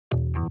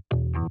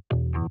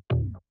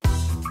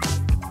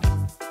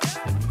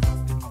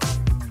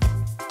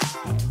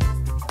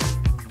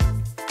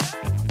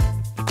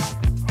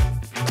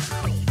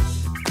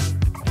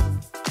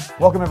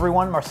Welcome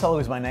everyone, Marcelo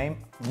is my name,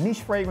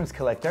 niche fragrance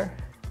collector.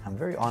 I'm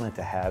very honored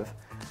to have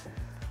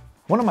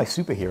one of my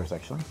superheroes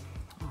actually,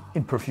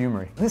 in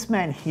perfumery. This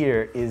man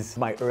here is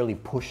my early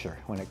pusher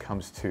when it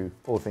comes to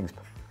all things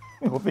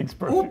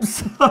perfume.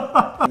 Oops!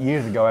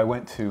 Years ago I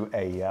went to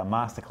a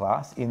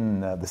masterclass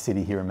in the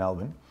city here in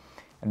Melbourne,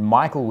 and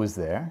Michael was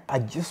there. I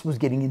just was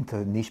getting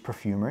into niche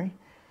perfumery,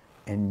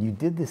 and you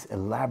did this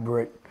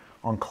elaborate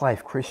on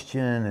Clive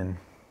Christian, and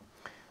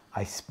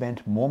I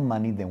spent more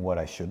money than what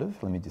I should have,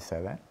 let me just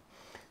say that.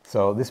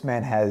 So this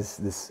man has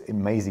this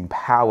amazing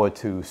power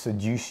to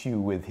seduce you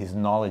with his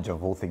knowledge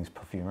of all things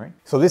perfumery.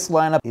 So this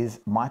lineup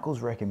is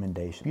Michael's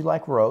recommendation. If you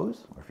like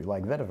Rose, or if you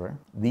like Vetiver,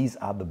 these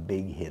are the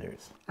big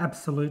hitters.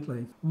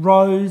 Absolutely.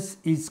 Rose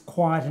is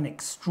quite an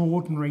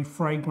extraordinary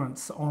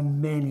fragrance on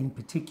men in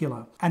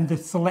particular. And the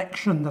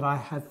selection that I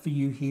have for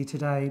you here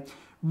today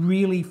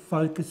really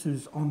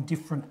focuses on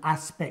different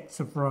aspects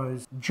of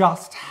rose.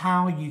 Just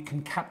how you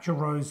can capture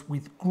rose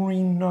with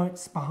green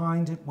notes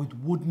behind it, with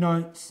wood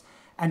notes,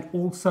 and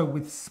also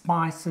with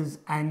spices,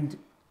 and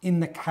in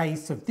the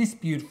case of this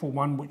beautiful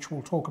one, which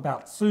we'll talk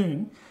about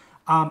soon,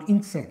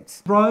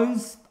 incense.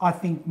 Rose, I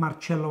think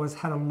Marcelo has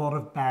had a lot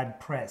of bad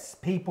press.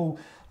 People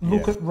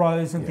look at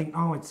rose and think,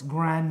 oh, it's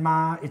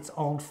grandma, it's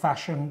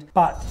old-fashioned.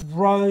 But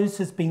rose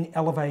has been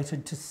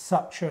elevated to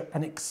such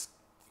an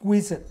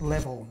exquisite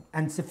level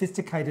and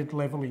sophisticated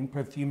level in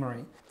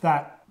perfumery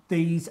that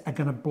these are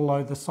going to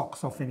blow the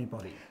socks off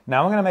anybody.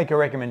 Now I'm going to make a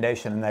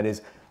recommendation, and that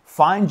is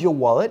find your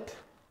wallet,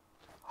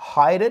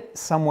 hide it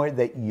somewhere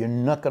that you're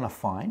not going to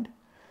find,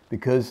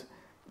 because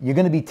you're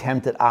going to be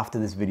tempted after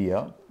this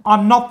video.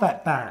 I'm not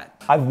that bad.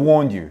 I've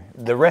warned you.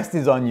 The rest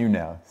is on you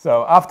now.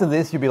 So after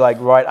this, you'll be like,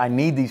 right, I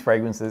need these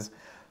fragrances.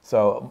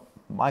 So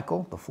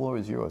Michael, the floor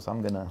is yours.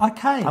 I'm going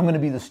to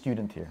be the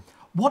student here.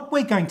 What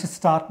we're going to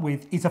start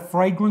with is a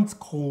fragrance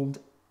called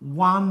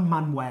Juan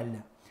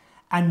Manuel.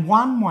 And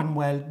Juan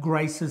Manuel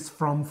graces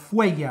from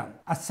FUEGUIA,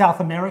 a South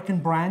American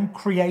brand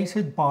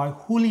created by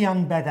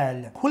Julian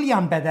Bedel.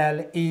 Julian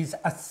Bedel is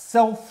a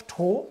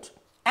self-taught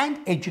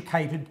and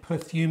educated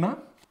perfumer.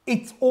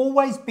 It's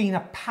always been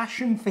a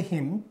passion for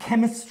him,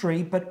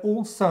 chemistry, but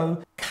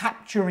also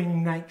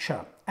capturing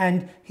nature.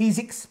 And he's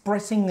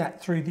expressing that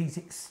through these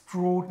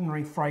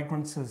extraordinary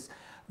fragrances.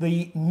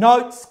 The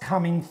notes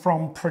coming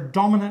from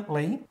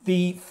predominantly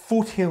the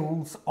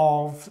foothills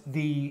of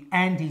the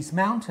Andes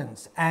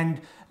Mountains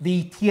and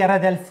the Tierra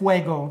del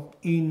Fuego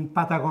in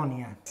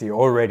Patagonia. See,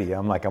 already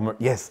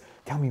yes,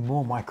 tell me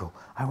more, Michael.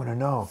 I want to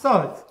know.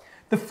 So,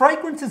 the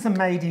fragrances are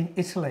made in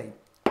Italy,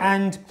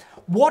 and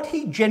what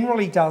he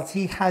generally does,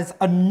 he has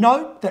a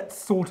note that's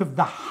sort of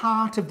the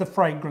heart of the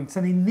fragrance,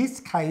 and in this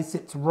case,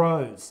 it's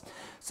rose.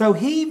 So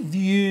he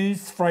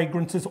views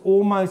fragrances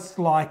almost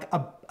like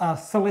a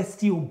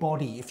celestial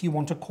body, if you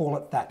want to call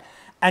it that.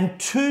 And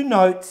two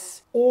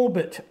notes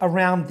orbit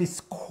around this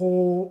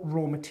core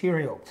raw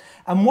material.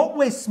 And what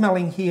we're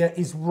smelling here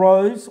is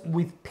rose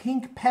with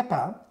pink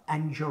pepper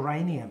and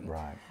geranium.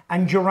 Right.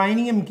 And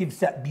geranium gives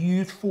that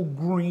beautiful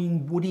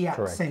green woody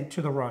accent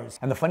to the rose.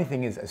 And the funny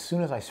thing is, as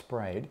soon as I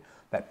sprayed,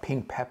 that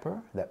pink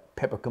pepper, that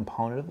pepper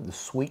component of it, the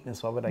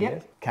sweetness of it, I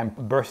guess, came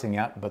bursting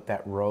out, but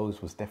that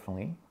rose was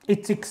definitely...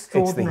 It's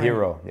extraordinary. It's the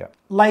hero, yeah.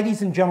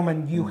 Ladies and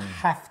gentlemen, you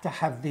have to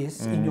have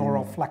this in your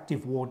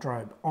olfactive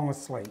wardrobe,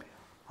 honestly.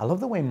 I love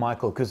the way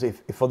Michael, because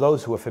if for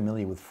those who are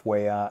familiar with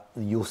FUEGUIA,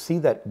 you'll see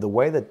that the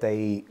way that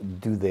they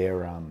do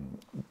their,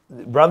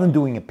 rather than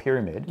doing a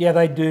pyramid. Yeah,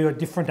 they do a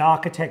different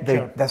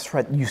architecture. That's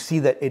right. You see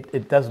that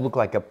it does look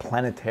like a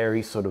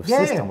planetary sort of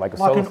system. Like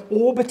an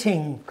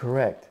orbiting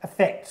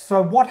effect. So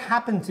what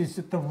happens is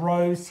that the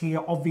rose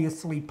here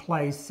obviously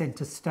plays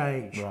center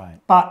stage. Right.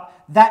 But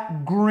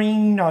that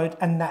green note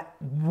and that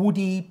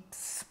woody,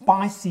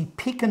 spicy,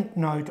 piquant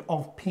note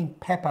of pink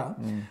pepper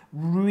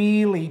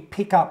really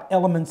pick up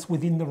elements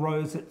within the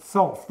rose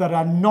itself that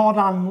are not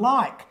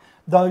unlike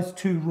those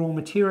two raw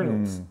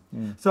materials.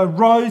 So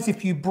rose,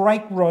 if you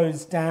break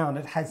rose down,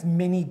 it has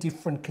many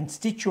different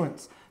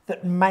constituents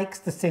that makes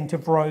the scent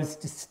of rose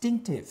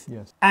distinctive.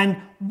 Yes. And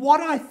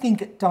what I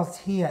think it does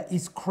here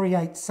is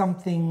create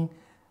something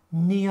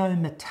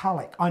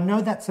neo-metallic. I know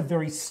that's a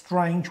very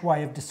strange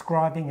way of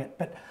describing it,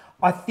 but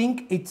I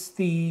think it's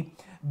the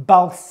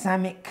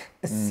balsamic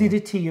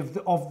acidity of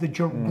the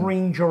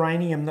green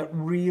geranium that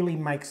really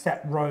makes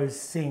that rose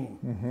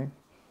sing.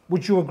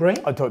 Would you agree?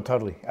 Oh,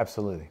 totally,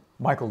 absolutely.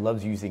 Michael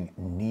loves using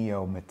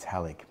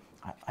neo-metallic.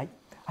 I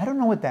don't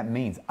know what that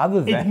means,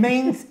 other than... It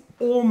means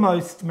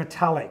almost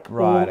metallic,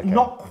 right, or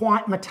not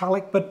quite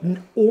metallic, but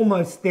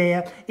almost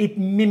there. It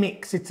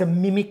mimics, it's a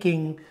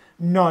mimicking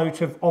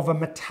note of a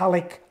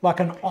metallic, like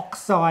an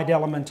oxide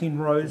element in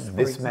rose.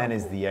 This man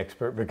is the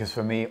expert, because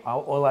for me,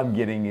 all I'm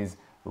getting is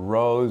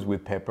rose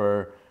with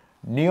pepper,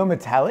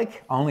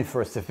 neo-metallic, only for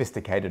a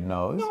sophisticated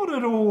nose. Not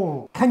at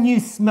all. Can you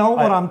smell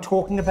what I'm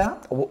talking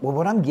about? Well,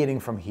 what I'm getting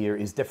from here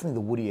is definitely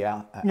the woody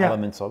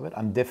elements of it.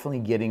 I'm definitely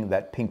getting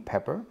that pink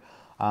pepper.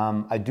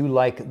 I do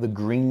like the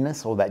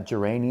greenness or that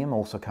geranium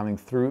also coming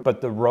through,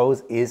 but the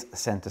rose is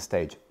center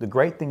stage. The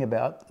great thing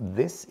about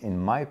this, in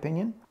my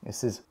opinion,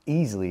 this is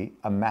easily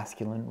a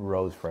masculine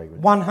rose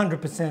fragrance.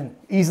 100%.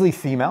 Easily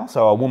female,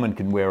 so a woman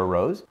can wear a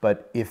rose,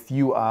 but if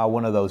you are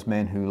one of those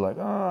men who like,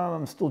 oh,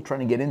 I'm still trying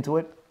to get into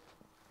it,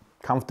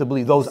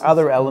 comfortably, those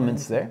other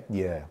elements there,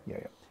 yeah.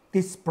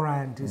 This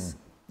brand is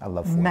I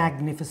love FUEGUIA.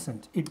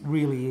 Magnificent. It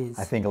really is.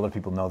 I think a lot of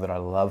people know that I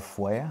love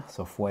FUEGUIA.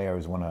 So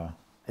FUEGUIA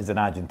is an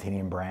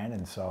Argentinian brand,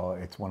 and so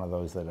it's one of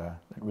those that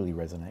really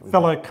resonate with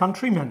fellow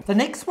countrymen. The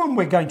next one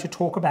we're going to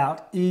talk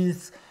about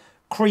is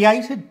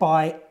created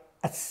by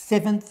a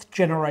 7th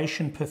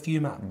generation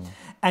perfumer,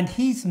 and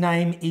his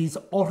name is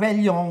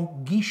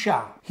Aurélien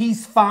Guichard.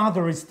 His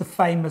father is the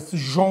famous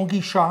Jean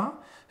Guichard,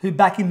 who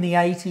back in the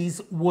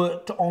 80s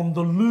worked on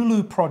the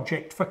Lulu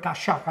project for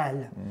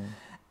Cacharel.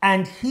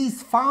 And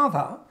his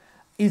father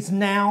is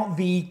now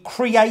the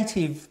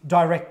creative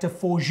director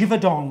for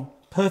Givaudan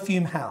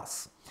Perfume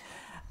House.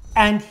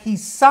 And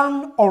his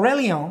son,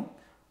 Aurélien,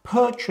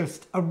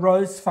 purchased a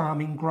rose farm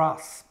in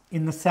Grasse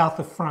in the south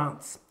of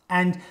France.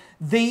 And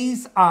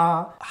these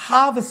are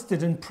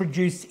harvested and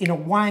produced in a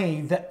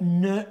way that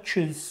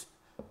nurtures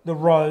the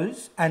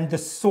rose and the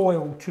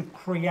soil to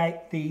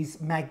create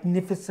these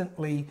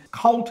magnificently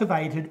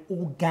cultivated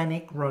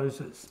organic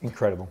roses.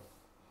 Incredible.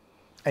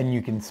 And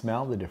you can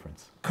smell the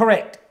difference.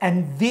 Correct.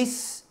 And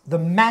this, the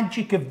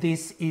magic of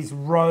this is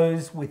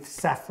rose with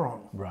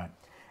saffron. Right.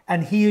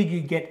 And here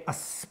you get a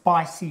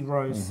spicy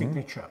rose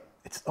signature.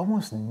 It's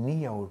almost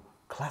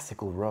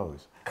neo-classical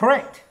rose.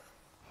 Correct.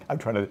 I'm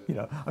trying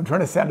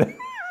to sound it.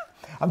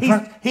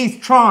 He's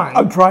trying.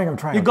 I'm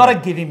trying. You've got to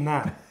give him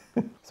that.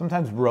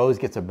 Sometimes rose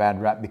gets a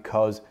bad rap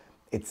because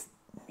it's,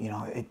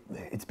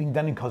 it's been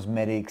done in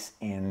cosmetics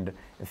and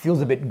it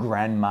feels a bit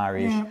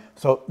grandma-ish. Yeah.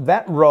 So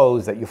that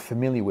rose that you're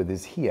familiar with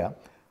is here,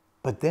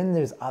 but then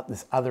there's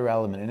this other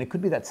element, and it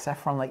could be that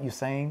saffron like you're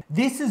saying.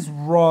 This is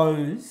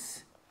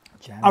rose,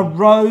 a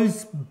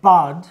rose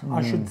bud,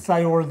 I should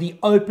say, or the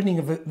opening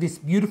of this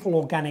beautiful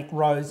organic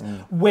rose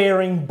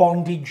wearing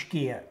bondage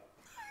gear.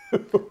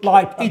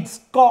 Like, it's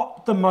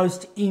got the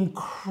most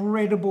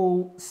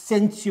incredible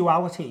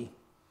sensuality.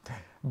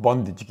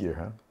 Bondage gear,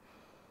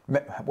 huh?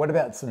 What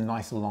about some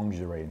nice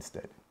lingerie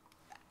instead?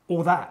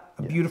 Or that,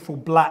 a beautiful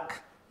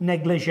black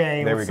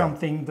negligee or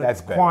something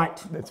that's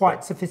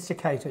quite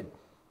sophisticated.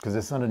 Because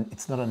it's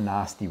not a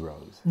nasty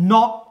rose.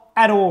 Not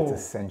at all.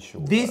 It's a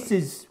sensual This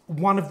is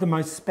one of the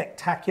most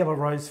spectacular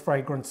rose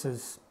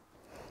fragrances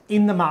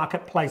in the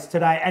marketplace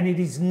today, and it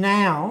is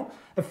now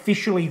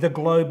officially the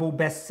global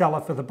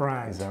bestseller for the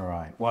brand. Is that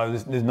right? Well,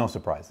 there's no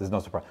surprise. There's no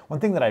surprise. One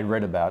thing that I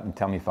read about, and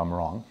tell me if I'm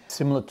wrong,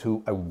 similar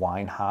to a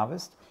wine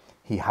harvest,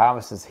 he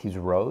harvests his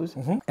rose,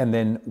 and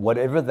then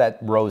whatever that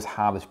rose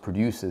harvest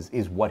produces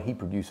is what he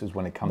produces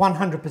when it comes.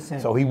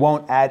 100%. So he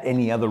won't add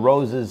any other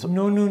roses.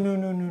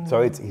 No.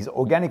 So it's his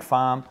organic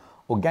farm,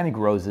 organic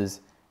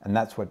roses, and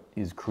that's what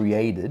is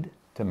created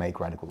to make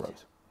Radical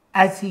Rose.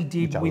 As he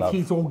did with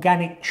his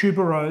organic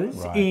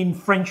tuberose in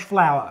French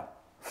flower.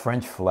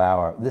 French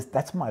flower,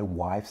 that's my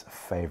wife's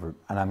favorite.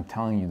 And I'm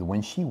telling you,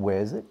 when she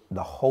wears it,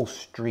 the whole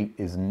street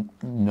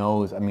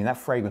knows. I mean, that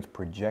fragrance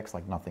projects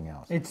like nothing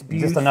else. It's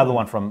beautiful. Just another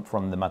one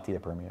from the MATIERE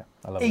premiere.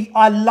 I love it.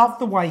 I love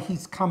the way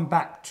he's come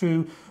back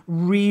to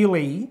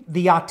really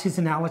the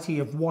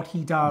artisanality of what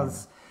he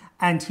does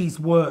and his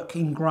work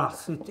in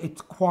Grasse.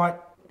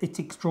 It's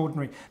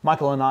extraordinary.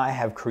 Michael and I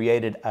have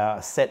created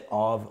a set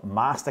of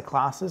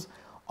masterclasses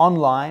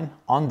online,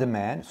 on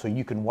demand, so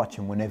you can watch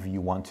them whenever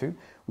you want to.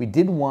 We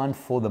did one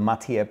for the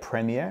MATIERE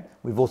premiere.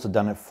 We've also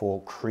done it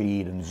for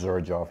Creed and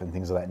Xerjoff and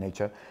things of that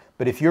nature.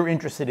 But if you're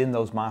interested in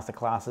those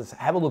masterclasses,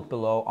 have a look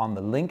below on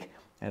the link,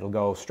 and it'll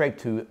go straight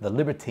to the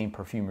Libertine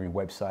Parfumerie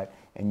website,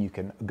 and you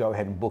can go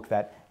ahead and book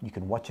that. You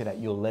can watch it at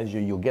your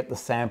leisure. You'll get the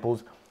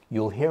samples.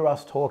 You'll hear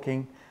us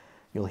talking.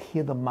 You'll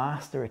hear the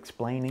master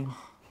explaining.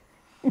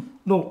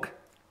 Look,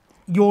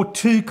 you're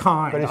too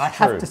kind, but it's I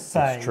have to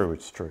say.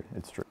 It's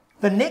true.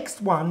 The next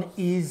one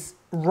is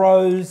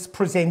rose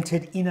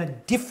presented in a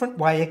different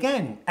way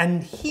again.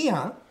 And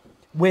here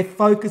we're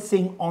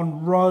focusing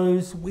on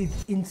rose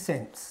with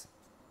incense.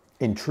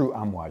 In true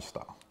AMOUAGE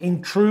style.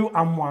 In true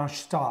AMOUAGE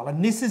style.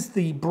 And this is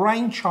the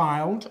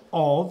brainchild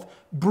of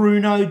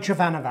Bruno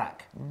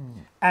Jovanovac.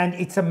 And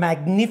it's a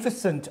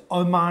magnificent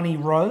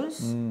Omani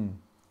rose.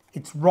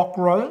 It's rock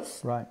rose.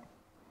 Right.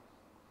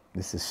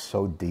 This is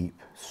so deep,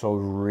 so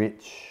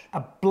rich.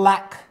 A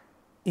black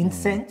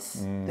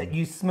incense that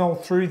you smell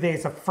through.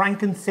 There's a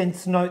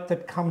frankincense note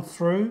that comes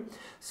through.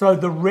 So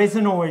the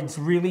resinoids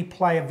really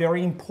play a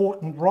very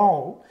important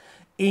role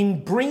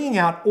in bringing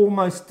out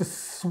almost the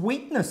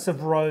sweetness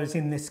of rose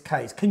in this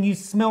case. Can you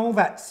smell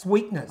that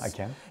sweetness? I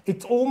can.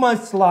 It's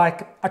almost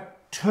like a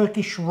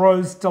Turkish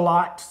rose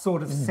delight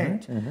sort of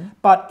scent,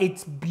 but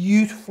it's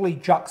beautifully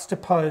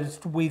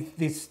juxtaposed with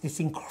this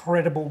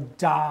incredible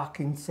dark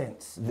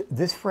incense.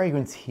 This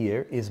fragrance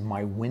here is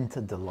my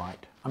winter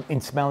delight. I'm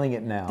in smelling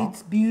it now.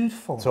 It's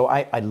beautiful. So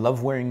I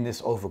love wearing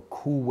this over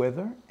cool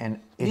weather, and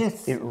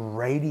it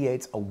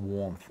radiates a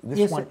warmth.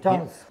 This one, it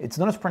does. It's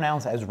not as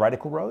pronounced as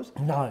Radical Rose.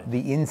 No.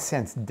 The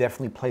incense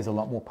definitely plays a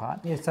lot more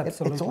part. Yes,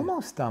 absolutely. It's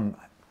almost,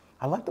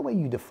 I like the way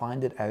you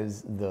defined it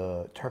as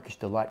the Turkish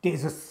Delight.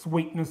 There's a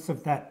sweetness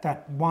of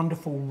that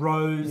wonderful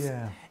rose.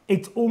 Yeah.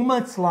 It's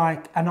almost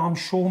like, and I'm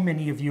sure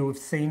many of you have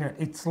seen it,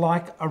 it's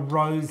like a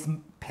rose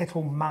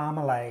petal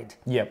marmalade.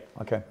 Yep,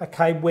 okay.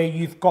 Okay, where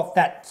you've got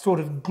that sort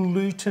of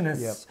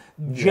glutinous,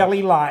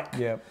 jelly-like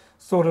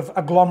sort of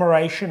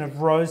agglomeration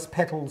of rose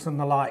petals and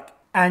the like.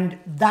 And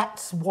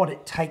that's what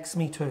it takes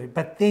me to.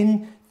 But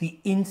then the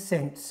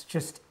incense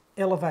just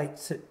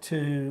elevates it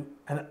to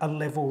a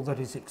level that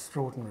is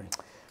extraordinary.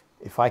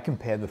 If I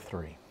compare the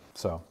three,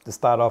 so to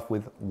start off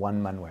with one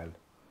Manuel.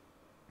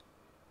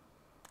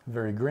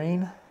 Very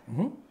green,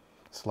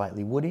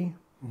 slightly woody,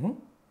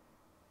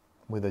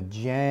 with a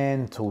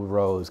gentle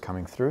rose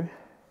coming through.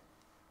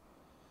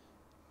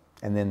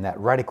 And then that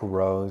Radical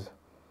Rose,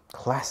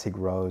 classic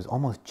rose,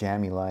 almost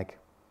jammy-like,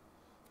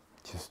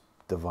 just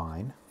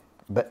divine.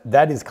 But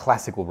that is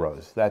classical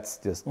rose. That's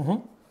just...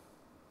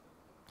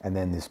 And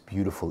then this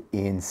beautiful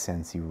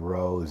incensey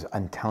rose.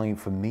 I'm telling you,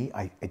 for me,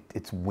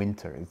 it's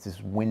winter. It's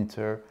this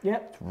winter.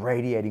 Yep. It's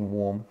radiating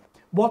warm.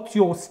 What's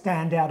your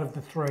standout of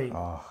the three?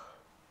 Oh,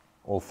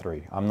 all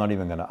three. I'm not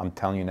even gonna. I'm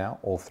telling you now,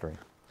 all three.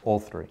 All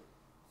three.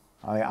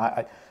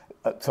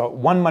 So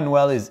one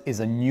Manuel is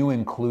a new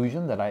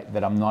inclusion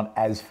that I'm not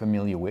as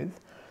familiar with.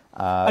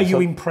 Are you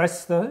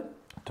impressed though?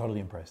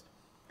 Totally impressed.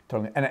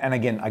 Totally. And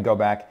again, I go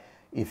back.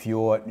 If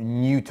you're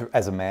new to,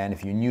 as a man,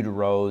 if you're new to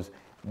rose,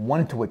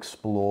 wanted to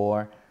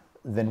explore,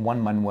 then one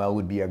Manuel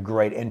would be a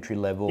great entry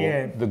level.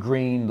 Yeah. The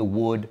green, the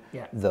wood,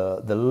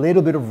 the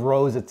little bit of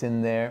rose that's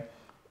in there.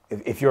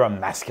 If you're a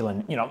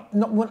masculine, you know,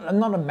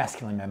 not a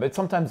masculine man, but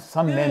sometimes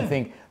some men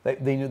think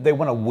they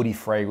want a woody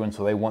fragrance,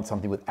 or they want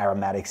something with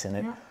aromatics in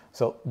it. Yeah.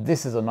 So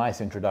this is a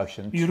nice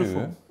introduction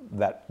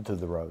to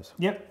the rose.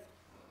 Yep.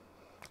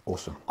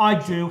 Awesome. I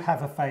do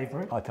have a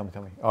favourite. Oh, tell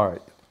me. All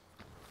right.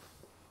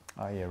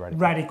 Oh yeah,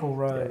 Radical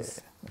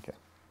Rose. Yeah. Okay.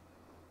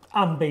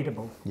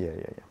 Unbeatable. Yeah.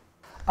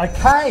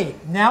 Okay,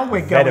 now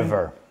we're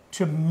going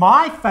to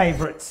my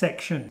favourite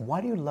section.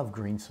 Why do you love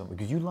green so much?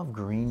 Because you love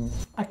green.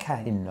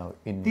 Okay.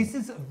 In this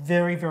is a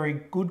very, very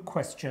good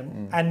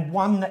question, and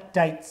one that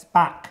dates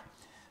back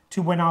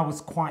to when I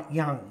was quite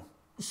young.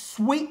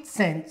 Sweet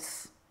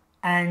scents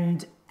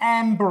and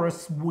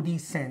amberous woody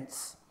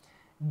scents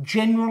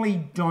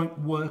generally don't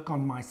work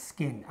on my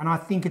skin, and I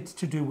think it's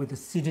to do with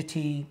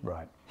acidity,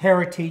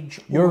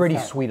 heritage. You're already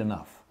sweet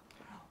enough.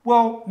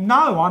 Well,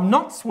 no, I'm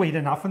not sweet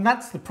enough, and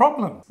that's the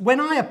problem. When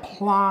I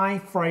apply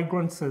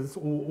fragrances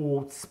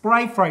or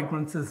spray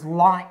fragrances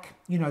like,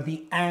 you know,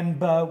 the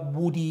amber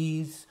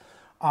woodies,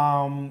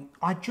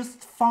 I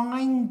just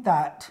find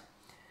that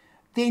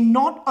they're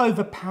not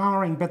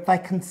overpowering, but they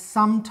can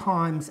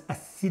sometimes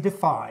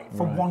acidify,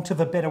 for want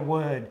of a better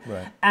word.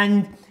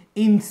 And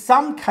in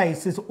some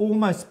cases,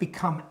 almost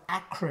become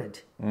acrid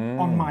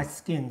on my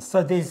skin.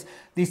 So there's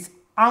this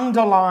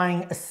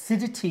underlying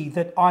acidity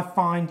that I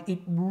find it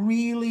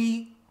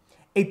really,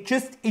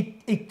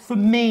 it for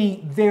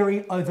me,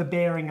 very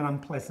overbearing and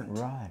unpleasant.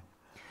 Right.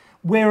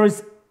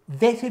 Whereas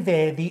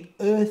Vetiver, the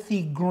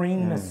earthy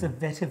greenness of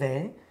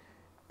Vetiver,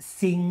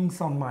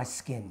 sings on my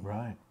skin.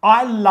 Right.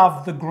 I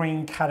love the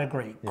green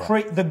category.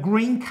 Yeah. The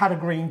green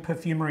category in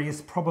perfumery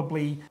is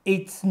probably,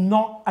 it's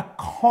not a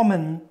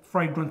common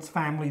fragrance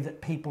family that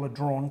people are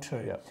drawn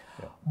to. Yeah.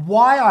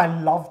 Why I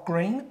love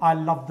green, I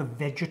love the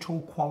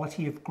vegetal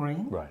quality of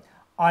green. Right.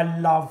 I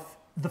love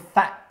the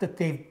fact that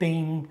they've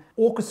been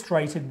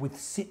orchestrated with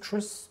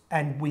citrus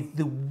and with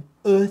the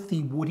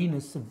earthy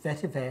woodiness of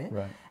Vetiver.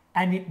 Right.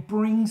 And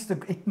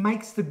it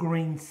makes the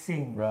green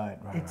sing.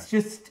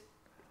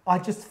 I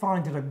just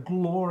find it a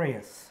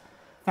glorious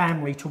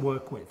family to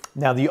work with.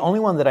 Now, the only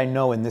one that I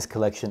know in this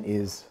collection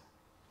is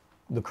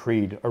the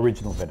Creed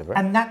original Vetiver.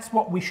 And that's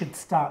what we should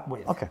start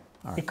with. Okay.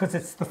 All right. Because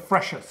it's the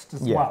freshest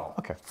as well.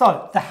 Okay.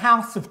 So, the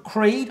House of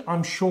Creed,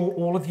 I'm sure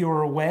all of you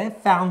are aware,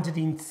 founded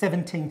in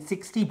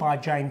 1760 by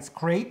James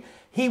Creed.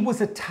 He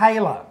was a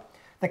tailor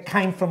that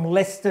came from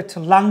Leicester to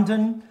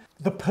London.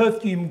 The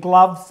perfume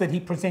gloves that he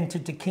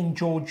presented to King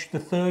George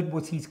III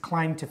was his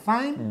claim to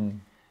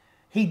fame.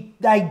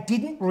 They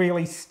didn't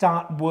really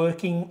start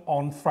working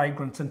on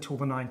fragrance until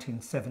the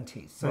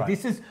 1970s. So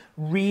this is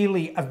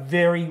really a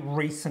very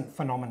recent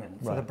phenomenon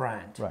for the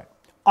brand. Right.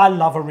 I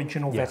love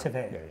original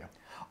Vetiver.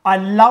 I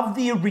love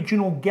the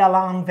original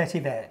Galan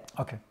Vetiver.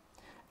 Okay.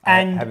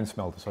 I haven't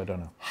smelled it, so I don't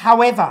know.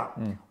 However,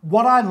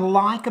 what I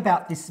like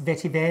about this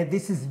Vetiver,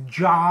 this is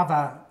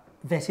Java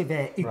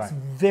Vetiver. It's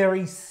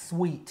very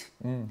sweet.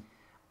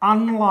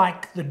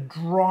 Unlike the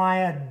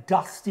drier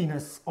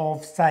dustiness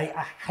of, say,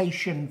 a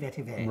Haitian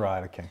Vetiver.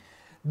 Right, okay.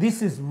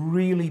 This is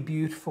really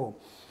beautiful.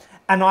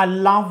 And I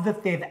love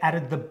that they've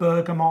added the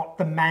bergamot,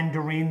 the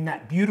mandarin,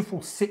 that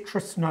beautiful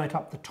citrus note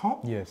up the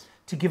top. Yes.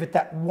 To give it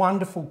that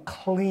wonderful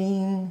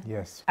clean.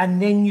 Yes.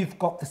 And then you've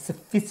got the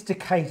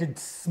sophisticated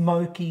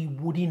smoky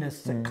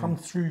woodiness that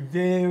comes through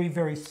very,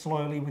 very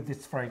slowly with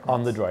this fragrance.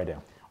 On the dry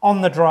down.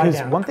 On the dry down.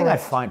 Because one thing I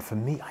find, for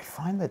me, I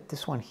find that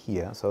this one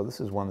here, so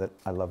this is one that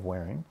I love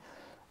wearing.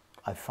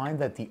 I find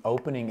that the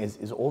opening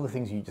is all the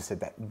things you just said,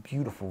 that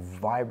beautiful,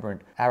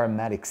 vibrant,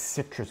 aromatic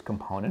citrus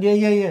component. Yeah,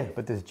 yeah, yeah.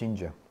 But there's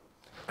ginger.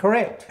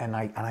 Correct. And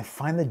I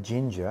find the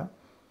ginger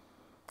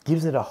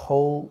gives it a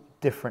whole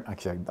different,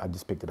 actually I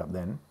just picked it up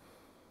then.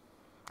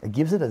 It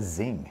gives it a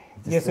zing.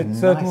 Yes, it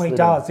certainly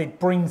does. It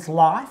brings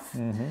life.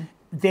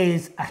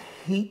 There's a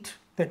heat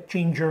that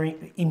ginger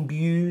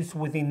imbues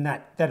within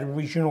that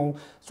original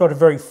sort of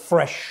very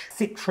fresh,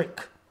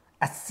 citric,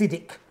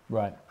 acidic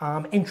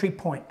entry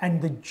point.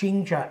 And the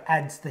ginger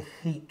adds the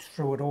heat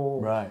through it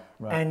all. Right.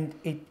 And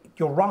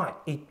you're right,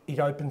 it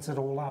opens it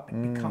all up.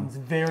 It becomes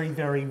very,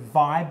 very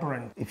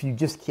vibrant. If you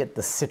just get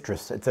the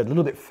citrus, it's a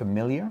little bit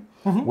familiar,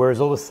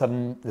 whereas all of a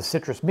sudden the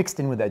citrus mixed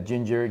in with that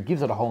ginger, it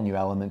gives it a whole new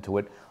element to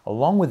it.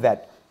 Along with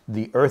that,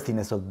 the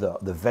earthiness of the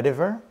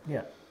vetiver.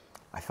 Yeah.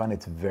 I find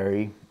it's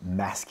very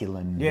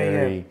masculine.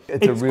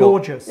 It's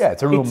gorgeous. Yeah,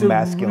 it's a real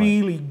masculine.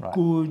 It's a really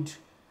good,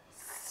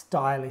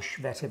 stylish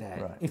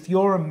vetiver. Right. If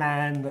you're a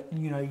man that,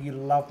 you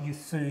love your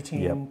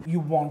suiting, you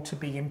want to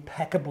be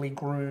impeccably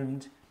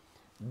groomed,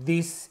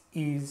 this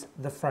is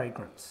the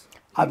fragrance.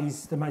 It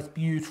is the most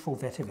beautiful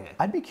vetiver.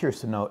 I'd be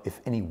curious to know if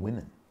any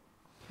women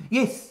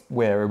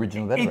wear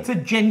original vetiver. It's a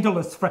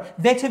genderless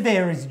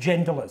vetiver is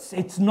genderless.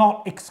 It's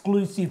not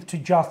exclusive to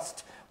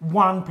just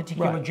one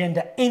particular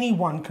gender.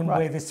 Anyone can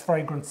wear this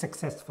fragrance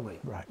successfully.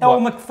 Elle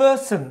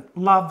Macpherson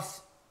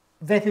loves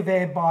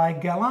Vetiver by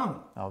Guerlain.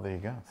 Oh, there you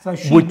go. So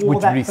she wore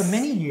that for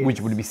many years.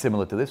 Which would be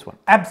similar to this one.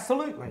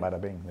 Absolutely.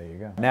 Bada bing, there you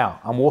go. Now,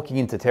 I'm walking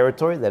into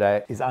territory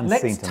that is unseen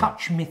to me. Let's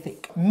touch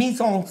mythic.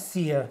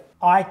 MIZENSIR.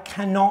 I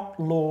cannot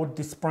laud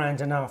this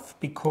brand enough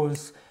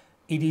because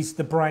it is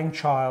the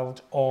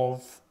brainchild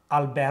of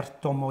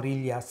Alberto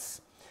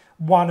Morillas,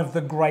 one of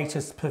the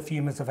greatest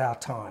perfumers of our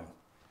time.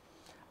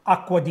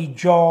 Acqua di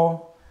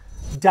Gio,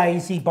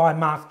 Daisy by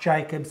Marc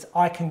Jacobs.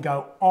 I can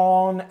go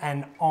on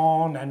and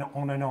on and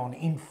on and on.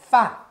 In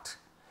fact,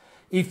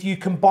 if you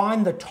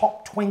combine the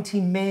top 20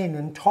 men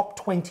and top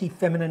 20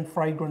 feminine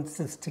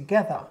fragrances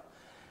together,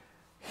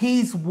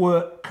 his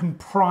work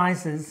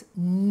comprises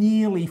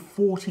nearly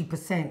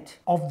 40%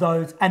 of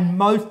those, and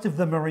most of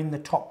them are in the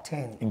top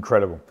 10.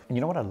 Incredible. And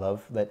you know what I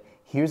love? That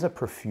here's a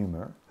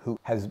perfumer who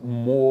has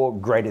more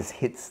greatest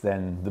hits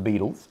than the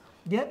Beatles.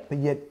 Yep. But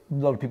yet, a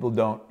lot of people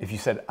don't. If you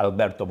said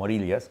Alberto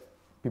Morillas,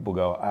 people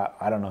go,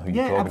 I don't know who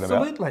you're talking about. Yeah,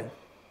 absolutely.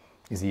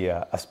 Is he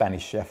a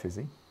Spanish chef, is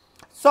he?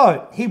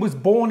 So, he was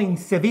born in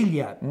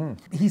Sevilla.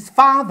 His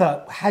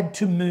father had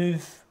to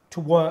move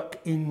to work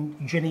in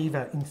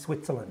Geneva, in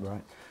Switzerland.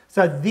 Right.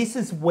 So this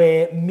is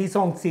where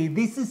MIZENSIR,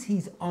 this is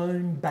his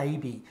own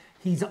baby,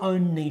 his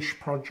own niche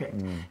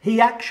project. He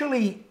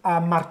actually,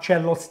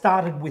 Marcelo,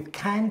 started with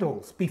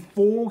candles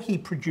before he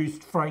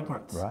produced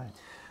fragrance. Right.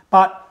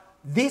 But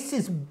this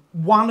is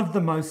one of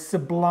the most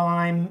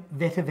sublime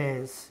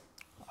vetivers.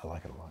 I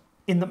like it a lot.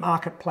 In the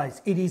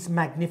marketplace. It is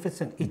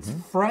magnificent. It's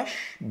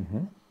fresh.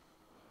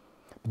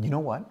 You know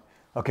what?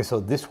 Okay, so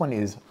this one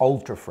is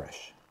ultra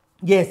fresh.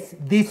 Yes,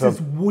 this is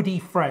woody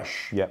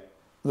fresh. Yep.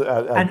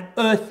 And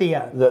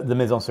earthier. The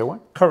MIZENSIR one?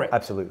 Correct.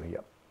 Absolutely,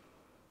 yep.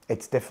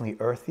 It's definitely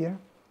earthier,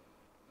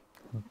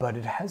 but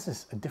it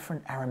has a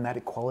different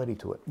aromatic quality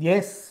to it.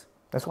 Yes.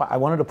 That's why I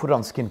wanted to put it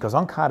on skin, because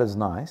on card is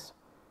nice.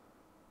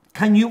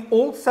 Can you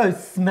also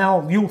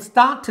smell, you'll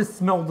start to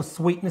smell the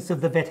sweetness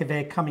of the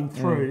vetiver coming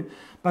through,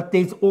 but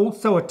there's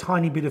also a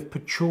tiny bit of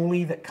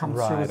patchouli that comes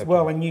through as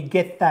well, and you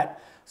get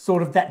that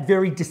sort of that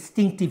very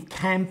distinctive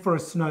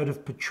camphorous note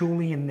of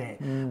patchouli in there,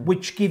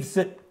 which gives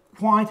it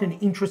quite an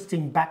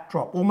interesting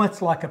backdrop,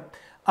 almost like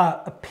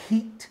a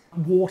peat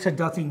water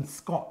does in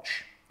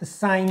Scotch, the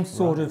same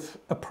sort of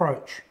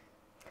approach.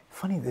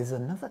 Funny,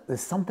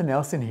 there's something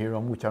else in here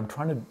on which I'm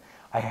trying to,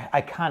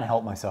 I can't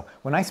help myself.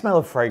 When I smell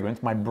a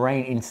fragrance, my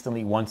brain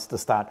instantly wants to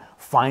start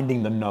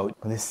finding the note.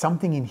 But there's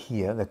something in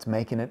here that's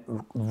making it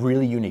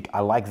really unique. I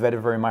like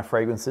vetiver in my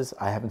fragrances.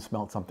 I haven't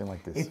smelled something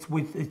like this.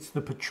 It's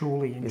the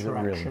patchouli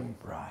interaction. Is it really?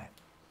 Right.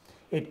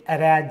 It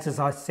adds, as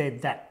I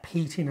said, that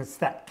peatiness,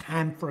 that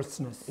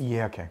camphorousness.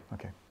 Yeah, okay.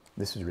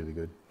 This is really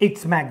good.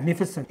 It's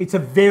magnificent. It's a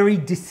very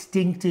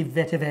distinctive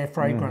vetiver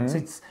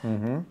fragrance.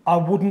 I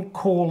wouldn't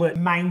call it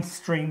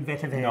mainstream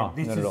vetiver. No,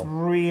 this is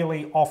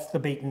really off the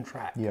beaten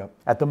track. Yeah.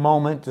 At the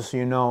moment, just so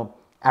you know,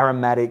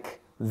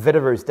 aromatic,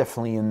 vetiver is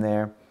definitely in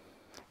there.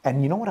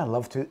 And you know what I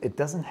love too? It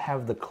doesn't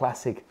have the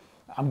classic,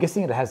 I'm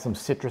guessing it has some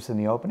citrus in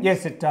the opening?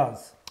 Yes, it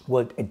does.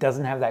 Well, it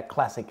doesn't have that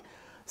classic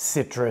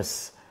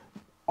citrus,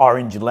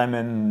 orange,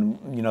 lemon,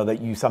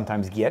 that you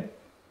sometimes get.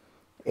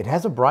 It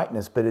has a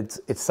brightness, but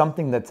it's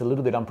something that's a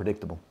little bit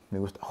unpredictable. It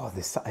was,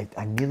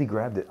 I nearly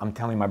grabbed it. I'm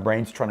telling you, my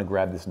brain's trying to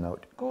grab this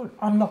note. Good.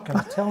 I'm not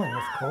going to tell him,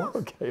 of course.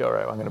 Okay, all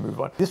right, I'm going to move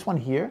on. This one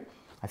here,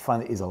 I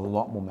find it is a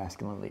lot more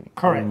masculine leaning.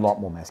 Correct. A lot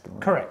more masculine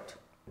leaning. Correct.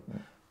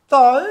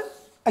 Though,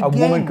 A again,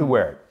 woman could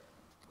wear it.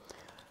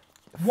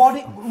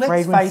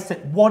 let's face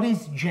it, what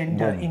is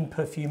gender in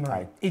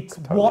perfumery? It's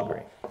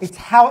agree. It's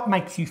how it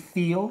makes you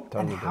feel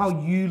and Totally how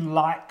you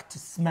like to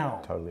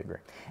smell. Totally agree.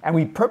 And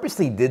we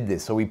purposely did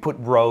this. So we put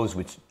rose,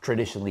 which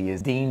traditionally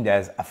is deemed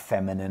as a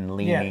feminine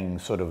leaning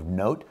sort of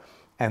note.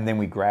 And then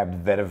we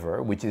grabbed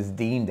vetiver, which is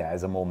deemed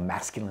as a more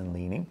masculine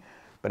leaning.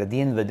 But at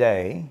the end of the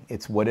day,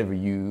 it's whatever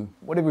you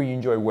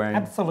enjoy wearing.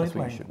 Absolutely. That's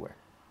what you should wear.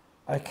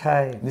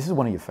 Okay. This is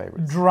one of your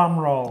favorites. Drum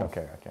roll.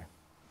 Okay.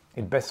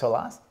 It best to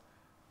last?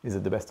 Is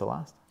it the best to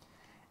last?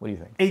 What do you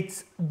think?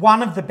 It's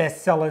one of the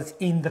best sellers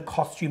in the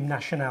Costume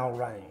Nationale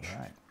range.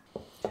 Right.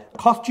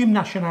 Costume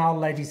Nationale,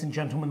 ladies and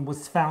gentlemen,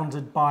 was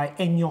founded by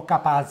Ennio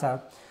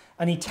Capazza,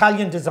 an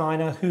Italian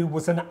designer who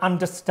was an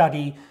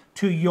understudy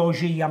to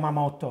Yohji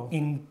Yamamoto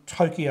in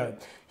Tokyo.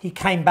 He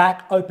came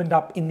back, opened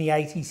up in the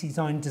 80s his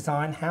own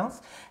design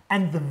house,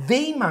 and the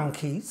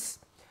V-Monkeys,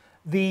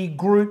 the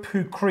group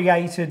who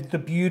created the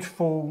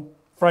beautiful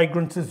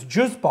fragrances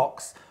Juice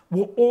Box,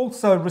 were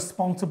also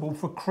responsible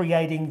for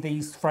creating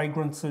these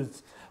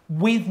fragrances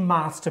with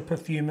master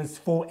perfumers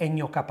for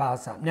Ennio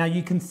Capazza. Now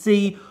you can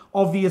see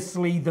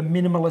obviously the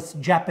minimalist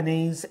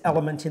Japanese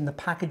element in the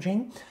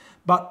packaging,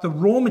 but the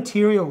raw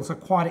materials are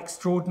quite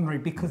extraordinary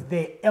because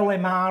they're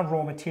LMR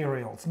raw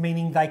materials,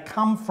 meaning they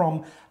come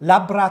from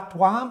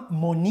Laboratoire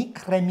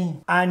Monique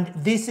Remy. And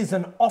this is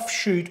an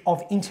offshoot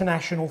of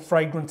International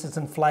Fragrances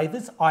and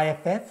Flavors,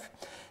 IFF.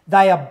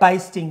 They are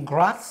based in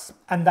Grasse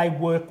and they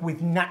work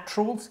with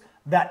naturals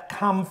that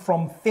come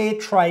from fair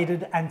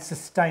traded and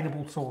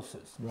sustainable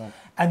sources. Right.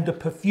 And the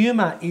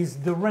perfumer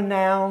is the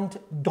renowned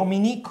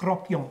Dominique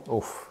Ropion.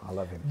 Oof, I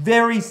love him.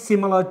 Very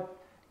similar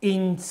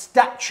in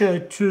stature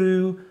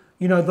to,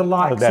 you know, the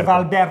likes of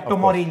Alberto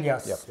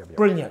Morillas. Yep.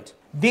 Brilliant.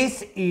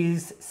 This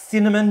is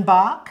cinnamon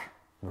bark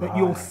that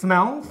you'll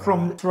smell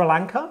from Sri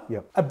Lanka.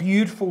 Yep. A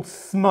beautiful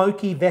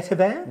smoky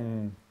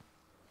vetiver.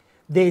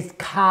 There's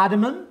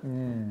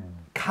cardamom.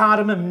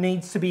 Cardamom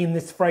needs to be in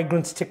this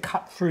fragrance to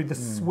cut through the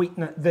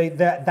sweetness,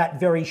 that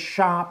very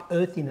sharp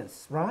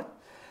earthiness, right?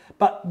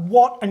 But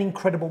what an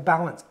incredible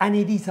balance. And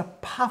it is a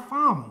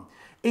parfum.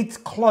 It's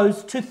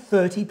close to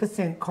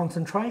 30%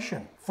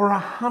 concentration for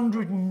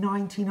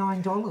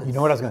 $199. You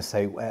know what I was going to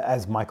say,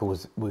 as Michael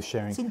was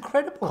sharing? It's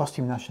incredible.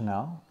 Costume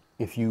Nationale,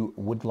 if you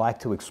would like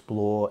to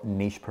explore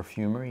niche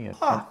perfumery,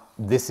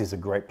 this is a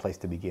great place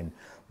to begin.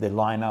 Their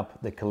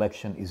lineup, their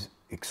collection is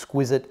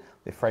exquisite.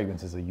 Their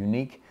fragrances are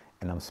unique.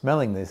 And I'm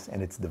smelling this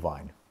and it's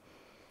divine.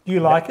 Do you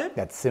like it?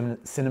 That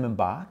cinnamon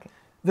bark.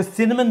 The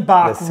cinnamon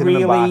bark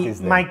really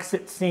makes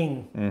it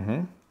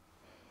sing.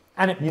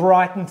 And it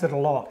brightens it a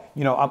lot.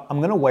 You know, I'm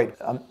going to wait.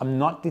 I'm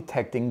not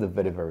detecting the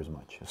vetiver as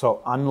much.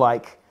 So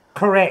unlike...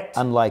 Correct.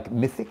 Unlike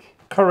MYTHIQUE.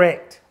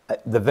 Correct.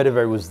 The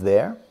vetiver was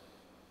there.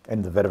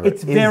 And the vetiver is there.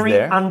 It's very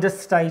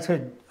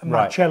understated,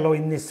 Marcelo,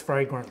 in this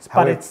fragrance.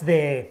 But it's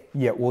there.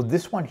 Yeah, well,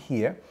 this one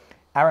here,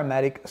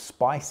 aromatic,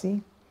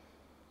 spicy.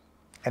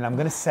 And I'm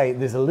going to say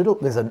there's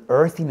an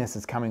earthiness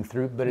that's coming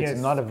through, but it's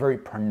not a very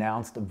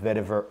pronounced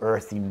vetiver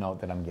earthy note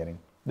that I'm getting.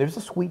 There's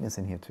a sweetness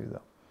in here too,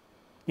 though.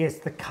 Yes,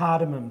 the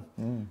cardamom.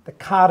 The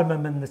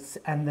cardamom and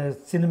the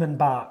cinnamon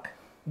bark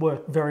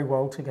work very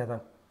well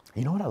together.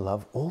 You know what I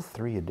love? All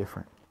three are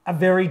different. Are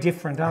very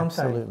different, aren't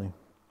they? Absolutely.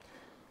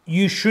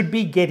 You should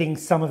be getting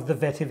some of the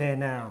vetiver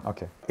now.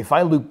 Okay. If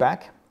I loop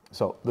back,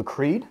 so the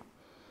Creed,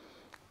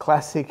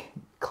 classic,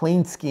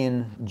 clean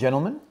skin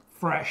gentleman.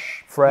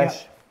 Fresh.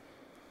 Yep.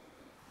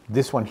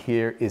 This one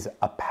here is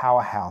a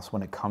powerhouse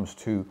when it comes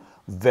to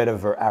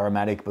vetiver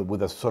aromatic, but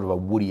with a sort of a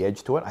woody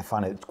edge to it. I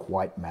find it's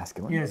quite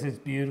masculine. Yes, it's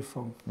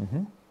beautiful.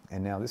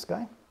 And now this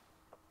guy.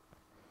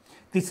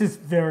 This is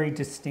very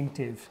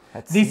distinctive.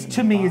 This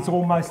to me is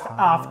almost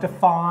after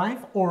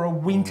 5 or a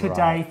winter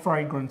day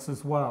fragrance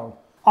as well.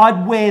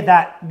 I'd wear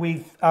that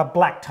with a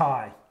black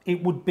tie.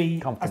 It would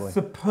be a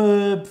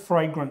superb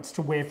fragrance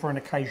to wear for an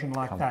occasion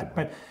like that.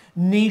 But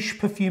niche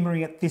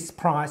perfumery at this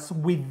price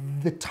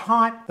with the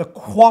type, the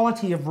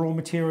quality of raw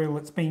material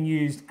that's been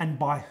used and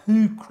by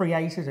who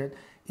created it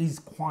is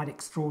quite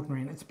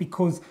extraordinary. And it's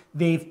because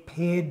they've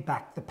pared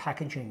back the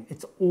packaging.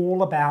 It's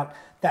all about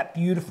that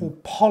beautiful,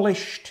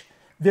 polished,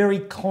 very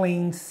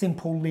clean,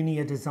 simple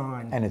linear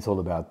design. And it's all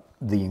about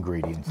the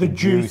ingredients. The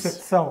juice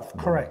itself,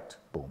 correct.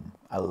 Boom.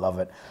 I love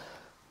it.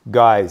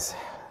 Guys,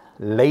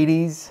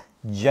 ladies,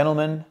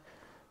 gentlemen,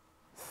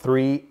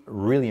 3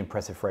 really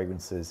impressive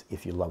fragrances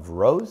if you love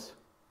rose,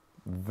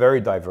 very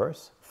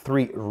diverse.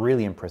 3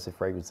 really impressive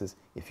fragrances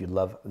if you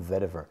love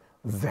vetiver,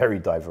 very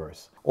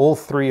diverse. All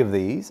 3 of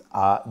these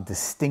are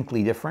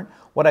distinctly different.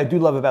 What I do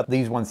love about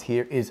these ones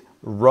here is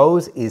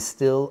rose is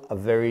still a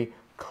very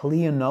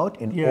clear note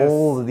in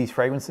all of these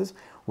fragrances,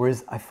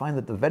 whereas I find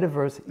that the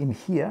vetivers in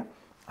here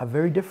are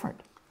very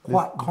different.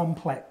 Quite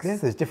complex.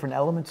 Yes, there's different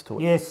elements to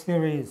it. Yes,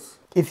 there is.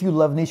 If you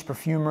love niche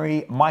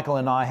perfumery, Michael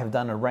and I have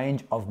done a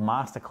range of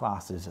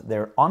masterclasses.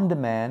 They're on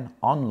demand,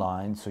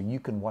 online, so you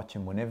can watch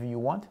them whenever you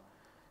want.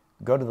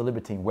 Go to the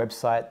Libertine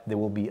website. There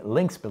will be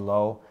links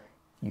below.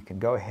 You can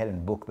go ahead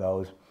and book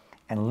those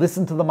and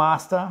listen to the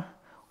master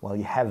well,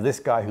 you have this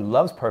guy who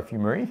loves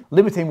perfumery.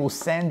 Libertine will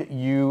send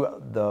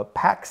you the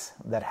packs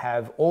that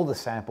have all the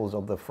samples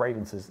of the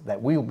fragrances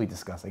that we will be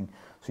discussing,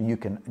 so you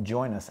can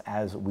join us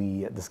as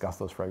we discuss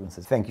those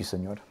fragrances. Thank you,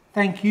 Senor.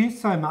 Thank you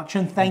so much,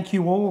 and thank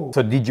you all.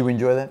 So did you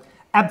enjoy that?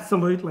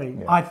 Absolutely.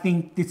 Yeah. I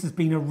think this has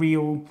been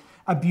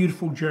a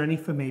beautiful journey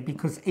for me,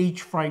 because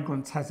each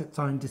fragrance has its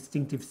own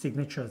distinctive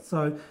signature.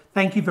 So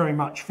thank you very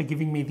much for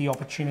giving me the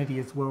opportunity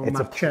as well,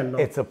 Marcelo.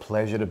 It's a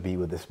pleasure to be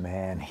with this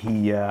man.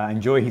 I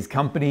enjoy his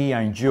company,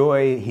 I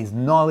enjoy his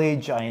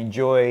knowledge, I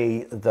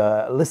enjoy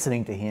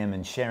listening to him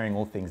and sharing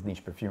all things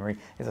niche perfumery.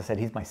 As I said,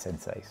 he's my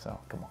sensei, so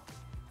come on.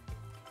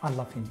 I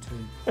love him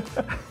too.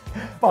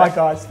 Bye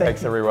guys,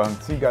 Thanks everyone.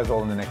 See you guys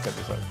all in the next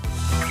episode.